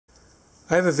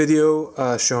I have a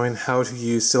video showing how to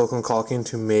use silicone caulking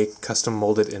to make custom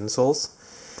molded insoles.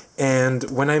 And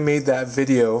when I made that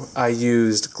video, I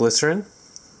used glycerin,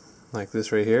 like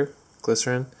this right here,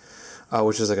 glycerin,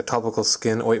 which is like a topical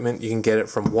skin ointment. You can get it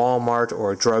from Walmart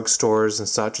or drugstores and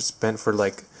such. It's meant for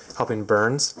like helping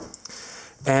burns.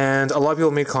 And a lot of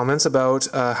people made comments about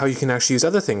how you can actually use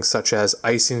other things such as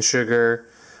icing sugar,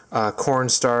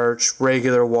 cornstarch,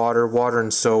 regular water, water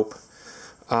and soap.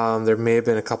 There may have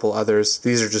been a couple others.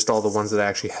 These are just all the ones that I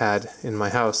actually had in my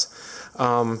house.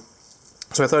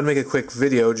 So I thought I'd make a quick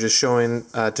video just showing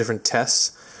different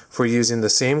tests for using the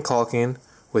same caulking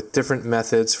with different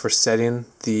methods for setting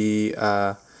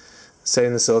the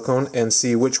silicone and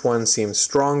see which one seems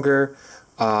stronger,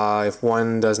 if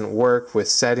one doesn't work with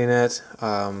setting it,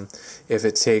 if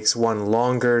it takes one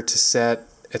longer to set,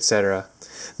 etc.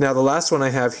 Now the last one I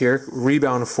have here,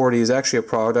 Rebound 40, is actually a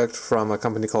product from a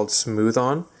company called Smooth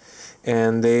On,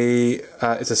 and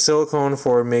it's a silicone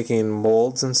for making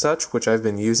molds and such, which I've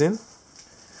been using.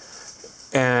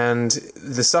 And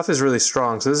the stuff is really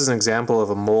strong. So this is an example of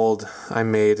a mold I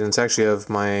made, and it's actually of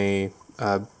my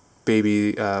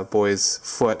baby boy's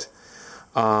foot.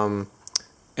 And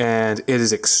it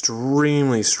is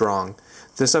extremely strong.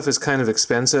 This stuff is kind of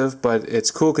expensive, but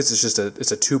it's cool because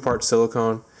it's a two-part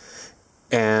silicone.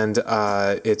 And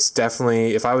it's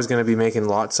definitely, if I was going to be making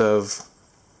lots of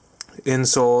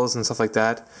insoles and stuff like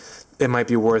that, it might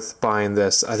be worth buying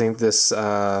this. I think this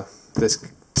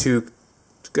this two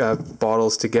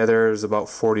bottles together is about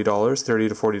 $40, $30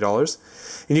 to $40,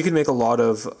 and you can make a lot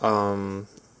of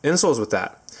insoles with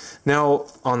that. Now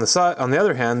on the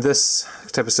other hand, this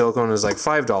type of silicone is like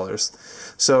 $5,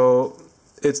 so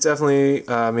it's definitely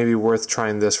maybe worth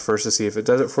trying this first to see if it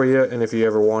does it for you, and if you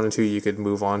ever wanted to, you could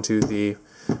move on to the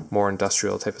more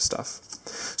industrial type of stuff.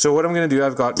 So what I'm going to do,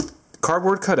 I've got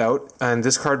cardboard cut out, and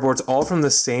this cardboard's all from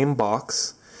the same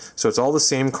box, so it's all the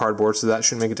same cardboard, so that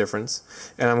shouldn't make a difference.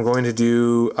 And I'm going to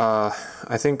do,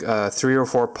 I think 3 or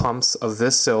 4 pumps of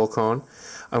this silicone.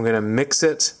 I'm going to mix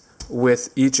it with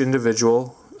each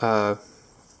individual, I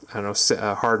don't know,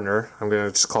 hardener. I'm going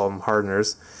to just call them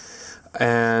hardeners.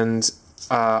 And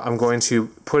I'm going to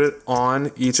put it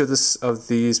on each of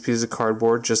these pieces of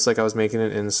cardboard, just like I was making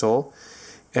an insole,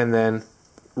 and then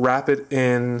wrap it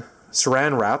in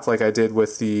saran wrap, like I did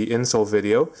with the insole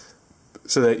video,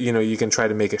 so that you can try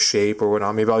to make a shape or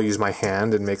whatnot. Maybe I'll use my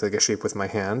hand and make like a shape with my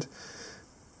hand.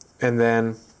 And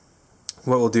then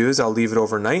what we'll do is I'll leave it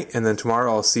overnight, and then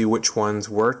tomorrow I'll see which ones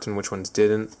worked and which ones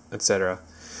didn't, etc.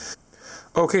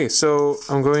 Okay, so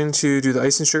I'm going to do the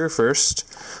icing sugar first.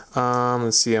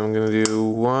 Let's see, I'm going to do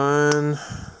 1,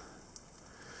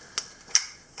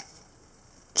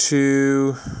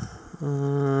 2,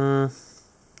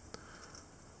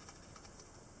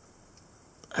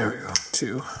 there we go,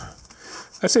 2.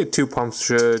 I'd say 2 pumps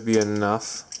should be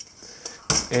enough.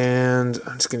 And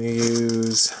I'm just going to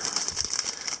use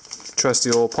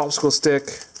trusty old popsicle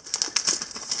stick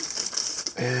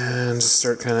and just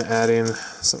start kind of adding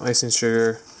some icing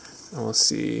sugar, and we'll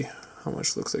see how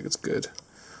much looks like it's good.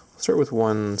 I'll start with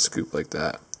 1 scoop like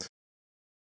that.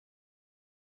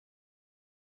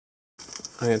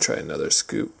 I'm going to try another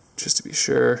scoop just to be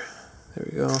sure. There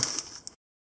we go.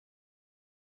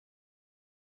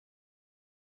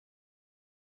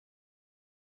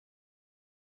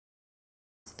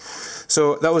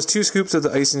 So that was 2 scoops of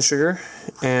the icing sugar,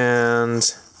 and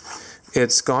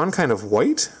it's gone kind of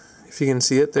white, if you can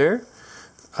see it there.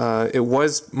 It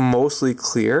was mostly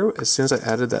clear. As soon as I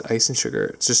added that icing sugar,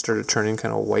 it just started turning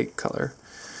kind of white color.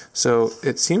 So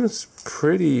it seems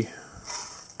pretty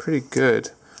good.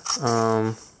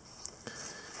 I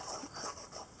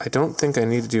don't think I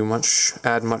need to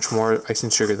add much more icing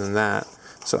sugar than that.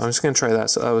 So I'm just going to try that.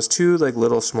 So that was 2 like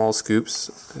little small scoops.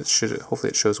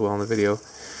 Hopefully it shows well in the video.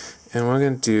 And what I'm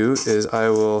going to do is I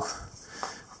will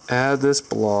add this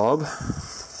blob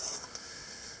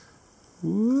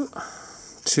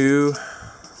to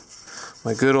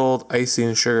my good old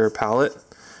icing sugar palette.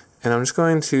 And I'm just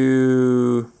going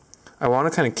to, I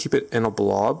want to kind of keep it in a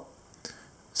blob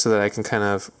so that I can kind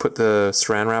of put the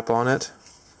saran wrap on it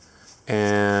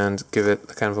and give it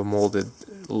kind of a molded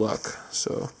look.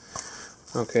 So,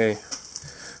 okay.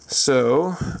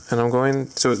 So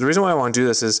the reason why I want to do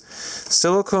this is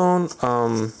silicone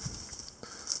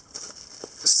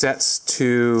sets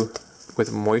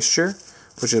with moisture,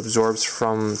 which absorbs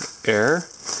from air,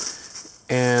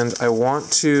 and I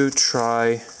want to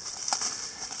try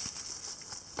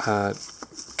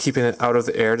keeping it out of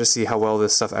the air to see how well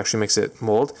this stuff actually makes it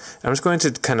mold. And I'm just going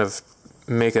to kind of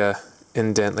make a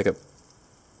indent, like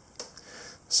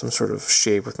some sort of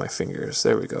shape with my fingers.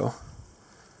 There we go.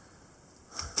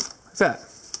 Like that.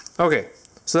 Okay,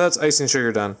 So that's icing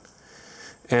sugar done.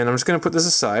 And I'm just going to put this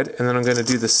aside, and then I'm going to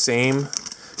do the same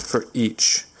for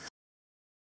each.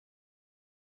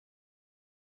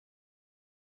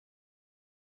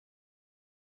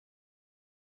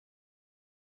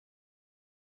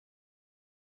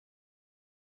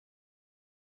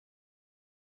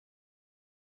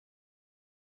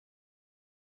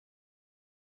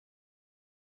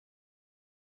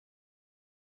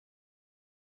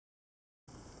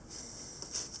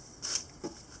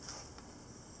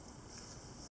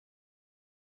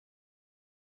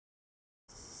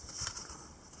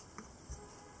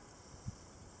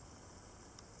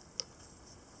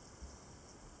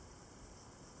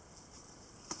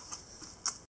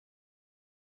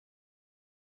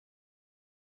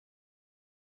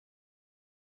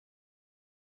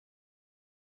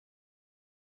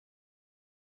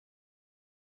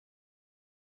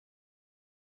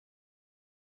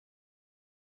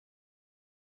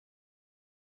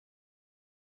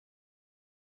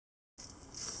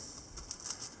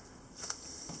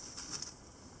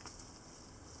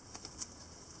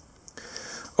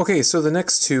 Okay, so the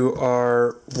next two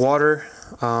are water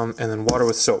and then water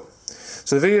with soap.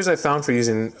 So the videos I found for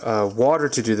using water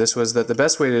to do this was that the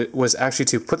best way was actually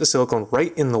to put the silicone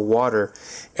right in the water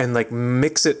and like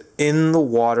mix it in the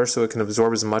water so it can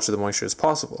absorb as much of the moisture as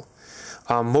possible.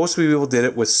 Most people did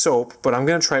it with soap, but I'm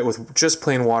going to try it with just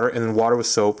plain water and then water with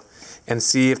soap and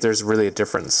see if there's really a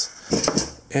difference.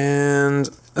 And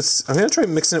I'm going to try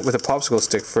mixing it with a popsicle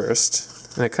stick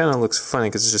first. And it kind of looks funny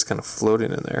because it's just kind of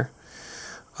floating in there.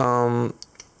 And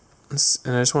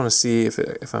I just want to see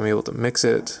if I'm able to mix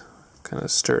it, kind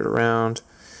of stir it around.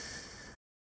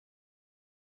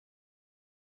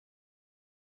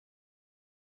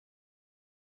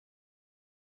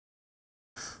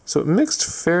 So it mixed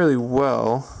fairly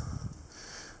well.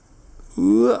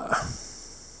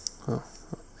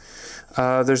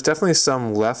 There's definitely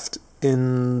some left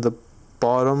in the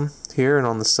bottom here and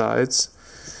on the sides,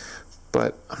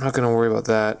 but I'm not going to worry about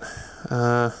that.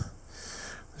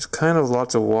 There's kind of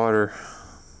lots of water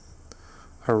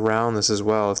around this as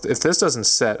well. If this doesn't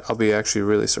set, I'll be actually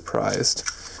really surprised.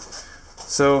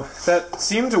 So that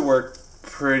seemed to work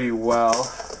pretty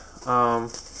well.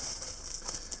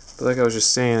 But like I was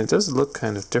just saying, it does look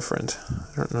kind of different.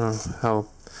 I don't know how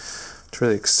to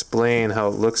really explain how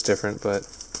it looks different, but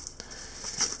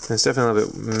it's definitely a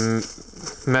little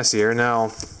bit messier.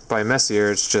 Now, by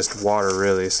messier, it's just water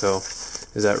really, so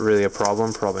is that really a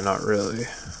problem? Probably not really.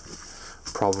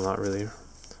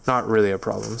 Not really a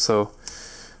problem. So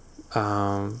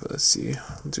let's see,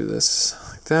 I'll do this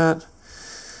like that.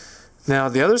 Now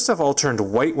the other stuff all turned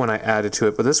white when I added to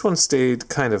it, but this one stayed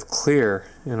kind of clear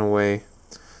in a way,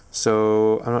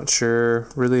 so I'm not sure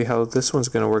really how this one's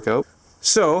going to work out.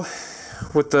 So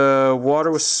with the water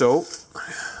with soap,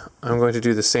 I'm going to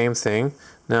do the same thing.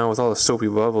 Now with all the soapy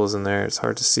bubbles in there, it's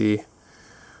hard to see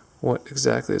what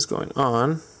exactly is going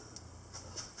on.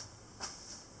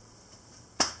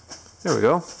 There we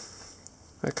go.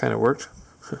 That kind of worked.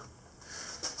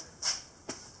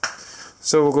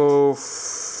 So we'll go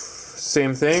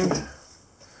same thing.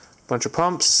 Bunch of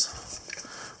pumps,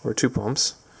 or 2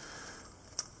 pumps.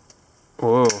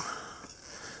 Whoa.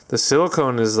 The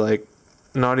silicone is like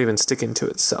not even sticking to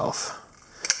itself.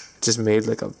 It just made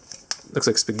like looks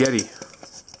like spaghetti.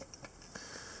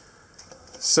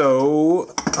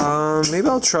 So maybe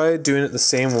I'll try doing it the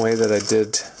same way that I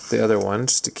did the other one,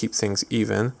 just to keep things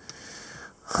even.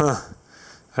 I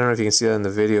don't know if you can see that in the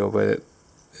video, but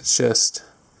it's just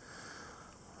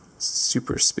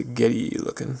super spaghetti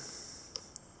looking.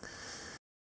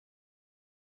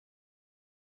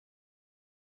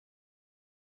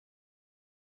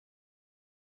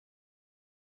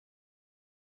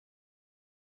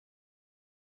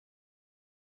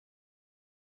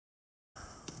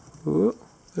 Whoa.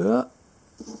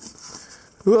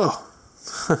 Whoa.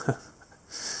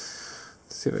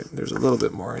 See if there's a little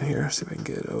bit more in here. See if I can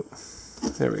get it out.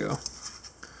 There we go.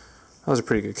 That was a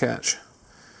pretty good catch.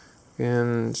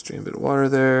 And just drain a bit of water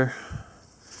there.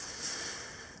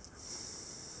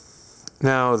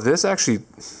 Now this actually,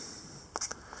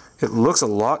 it looks a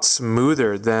lot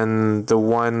smoother than the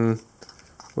one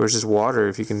where it's just water.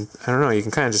 If you can, I don't know, you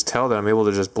can kind of just tell that I'm able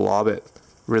to just blob it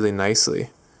really nicely.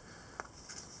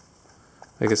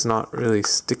 Like it's not really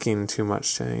sticking too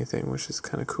much to anything, which is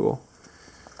kind of cool.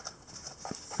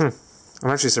 I'm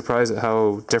actually surprised at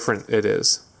how different it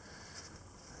is.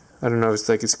 I don't know if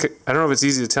I don't know if it's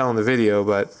easy to tell in the video,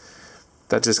 but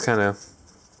that just kind of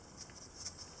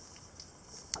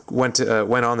went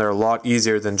on there a lot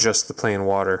easier than just the plain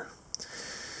water.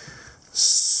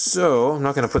 So I'm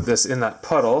not going to put this in that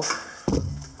puddle.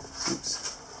 Oops.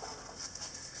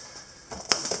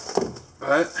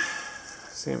 But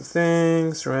same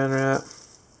thing, saran wrap.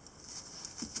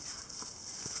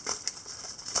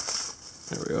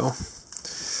 There we go.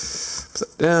 Put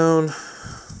that down.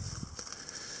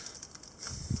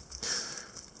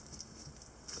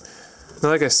 Now,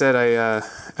 like I said, I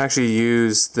actually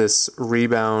use this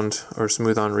rebound or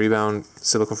smooth on rebound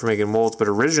silicone for making molds, but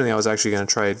originally I was actually going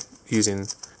to try using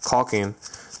caulking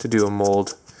to do a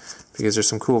mold, because there's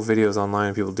some cool videos online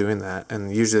of people doing that,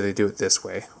 and usually they do it this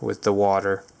way with the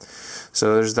water.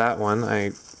 So there's that one.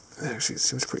 Actually, it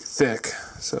seems pretty thick,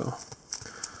 so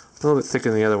a little bit thicker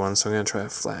than the other one, so I'm going to try to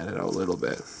flatten it out a little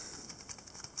bit.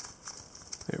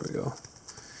 There we go.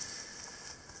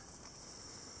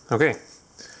 Okay.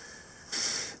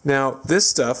 Now, this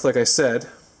stuff, like I said,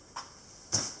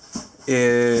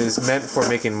 is meant for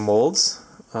making molds,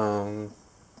 and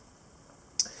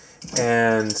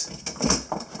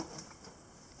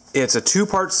it's a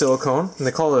 2-part silicone, and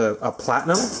they call it a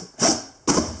platinum.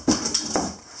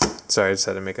 Sorry, I just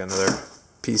had to make another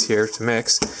piece here to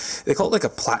mix. They call it like a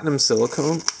platinum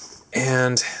silicone,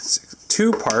 and it's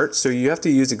 2-part, so you have to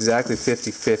use exactly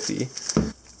 50-50.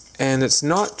 And it's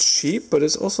not cheap, but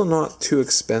it's also not too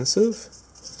expensive.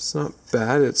 It's not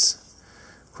bad, it's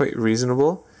quite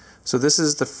reasonable. So this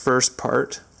is the first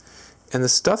part, and the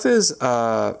stuff is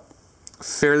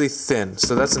fairly thin,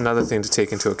 so that's another thing to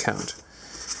take into account.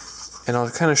 And I'll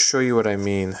kind of show you what I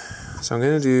mean. So I'm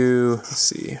going to do, let's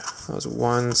see, that was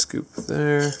 1 scoop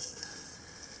there.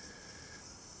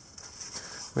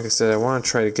 Like I said, I want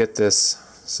to try to get this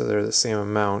so they're the same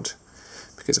amount,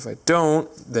 because if I don't,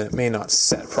 then it may not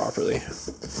set properly.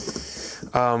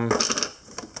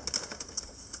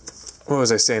 What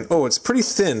was I saying? Oh, it's pretty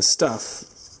thin stuff,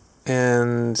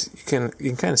 and you can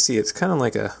kind of see it's kind of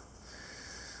like an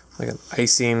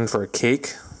icing for a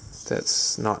cake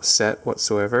that's not set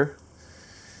whatsoever.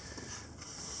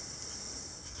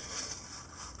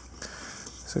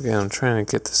 So again, I'm trying to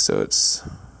get this so it's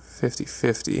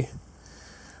 50-50.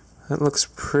 That looks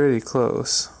pretty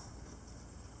close.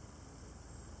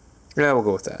 Yeah, we'll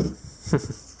go with that.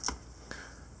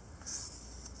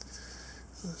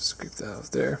 Let's scoop that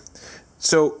out there.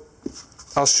 So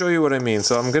I'll show you what I mean.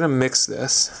 So I'm going to mix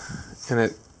this, and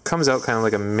it comes out kind of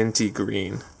like a minty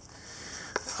green.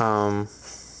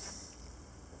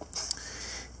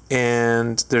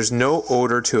 And there's no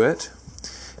odor to it.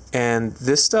 And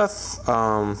this stuff,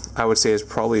 I would say, is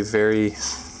probably very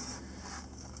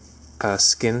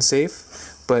skin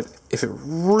safe. But if it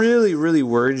really, really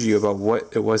worries you about what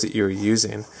it was that you were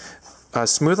using,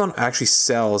 Smooth On actually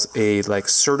sells a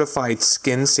certified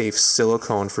skin safe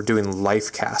silicone for doing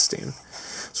life casting.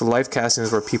 So life casting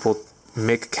is where people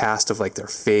make a cast of their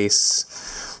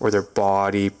face or their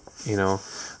body,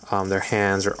 their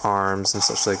hands or arms and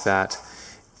such like that.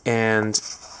 And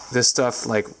this stuff,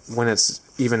 when it's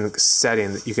even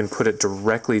setting, you can put it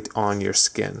directly on your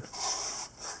skin.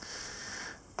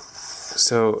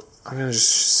 So I'm going to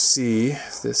just see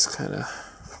if this kind of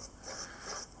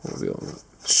will be able to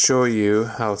show you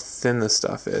how thin this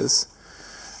stuff is.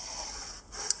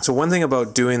 So one thing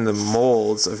about doing the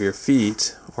molds of your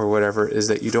feet or whatever is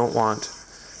that you don't want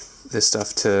this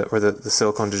stuff to, or the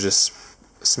silicone to just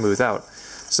smooth out.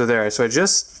 So there, so I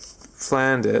just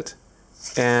flanned it,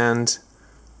 and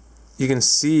you can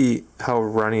see how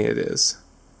runny it is.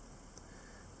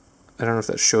 I don't know if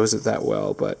that shows it that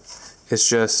well, but it's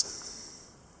just,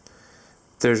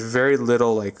 there's very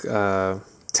little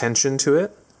tension to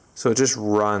it, so it just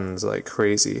runs like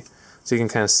crazy. So you can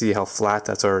kind of see how flat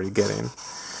that's already getting.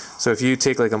 So if you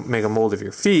take make a mold of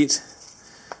your feet,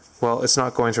 well, it's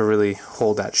not going to really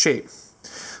hold that shape.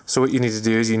 So what you need to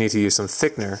do is you need to use some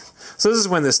thickener. So this is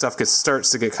when this stuff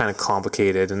starts to get kind of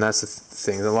complicated, and that's the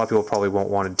thing. A lot of people probably won't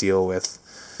want to deal with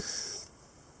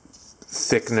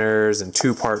thickeners and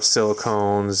 2-part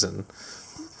silicones and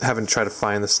having to try to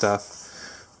find the stuff.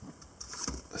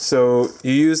 So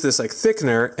you use this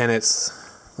thickener, and it's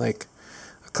like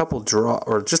a couple drops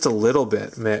or just a little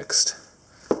bit mixed.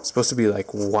 It's supposed to be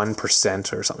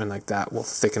 1% or something like that will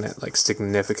thicken it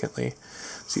significantly.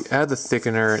 So you add the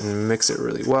thickener and mix it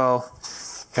really well,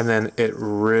 and then it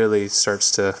really starts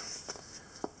to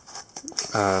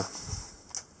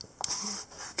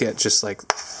get just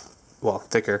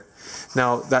thicker.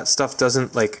 Now that stuff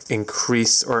doesn't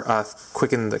increase or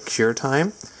quicken the cure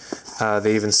time.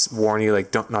 They even warn you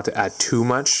not to add too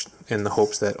much, in the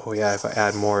hopes that, oh yeah, if I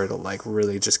add more it'll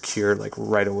really just cure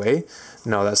right away.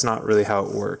 No, that's not really how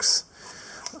it works.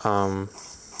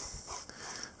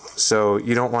 So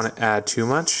you don't want to add too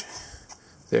much.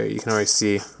 There, you can already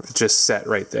see it just set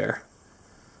right there.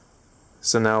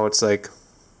 So now it's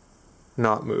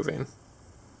not moving,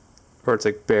 or it's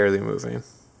barely moving.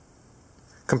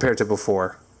 compared to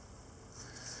before.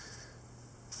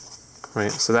 Right,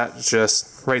 so that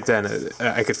just, right then,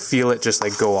 I could feel it just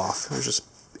like go off. It was just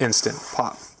instant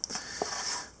pop.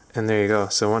 And there you go.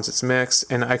 So once it's mixed,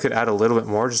 and I could add a little bit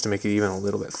more just to make it even a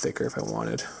little bit thicker if I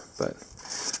wanted, but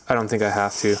I don't think I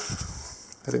have to.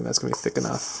 I think that's gonna be thick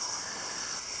enough.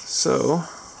 So,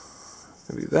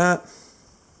 I'm gonna do that.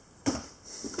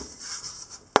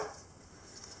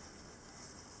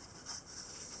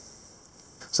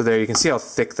 So there, you can see how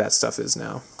thick that stuff is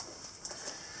now.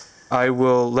 I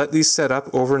will let these set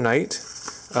up overnight.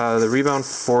 The Rebound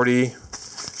 40,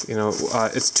 you know,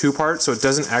 it's 2-part, so it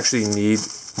doesn't actually need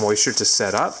moisture to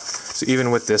set up. So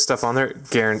even with this stuff on there,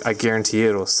 I guarantee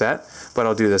it'll set, but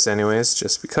I'll do this anyways,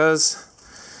 just because.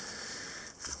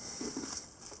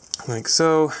 Like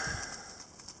so.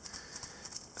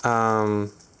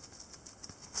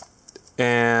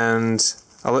 And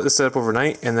I'll let this set up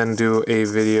overnight and then do a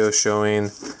video showing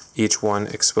each one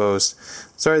exposed.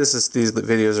 Sorry these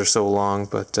videos are so long,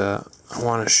 but I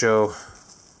want to show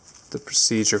the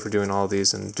procedure for doing all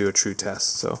these and do a true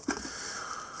test. So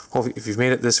hopefully, if you've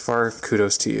made it this far,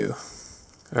 kudos to you.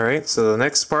 Alright, so the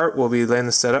next part will be laying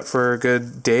the setup for a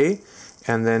good day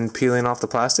and then peeling off the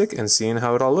plastic and seeing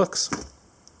how it all looks.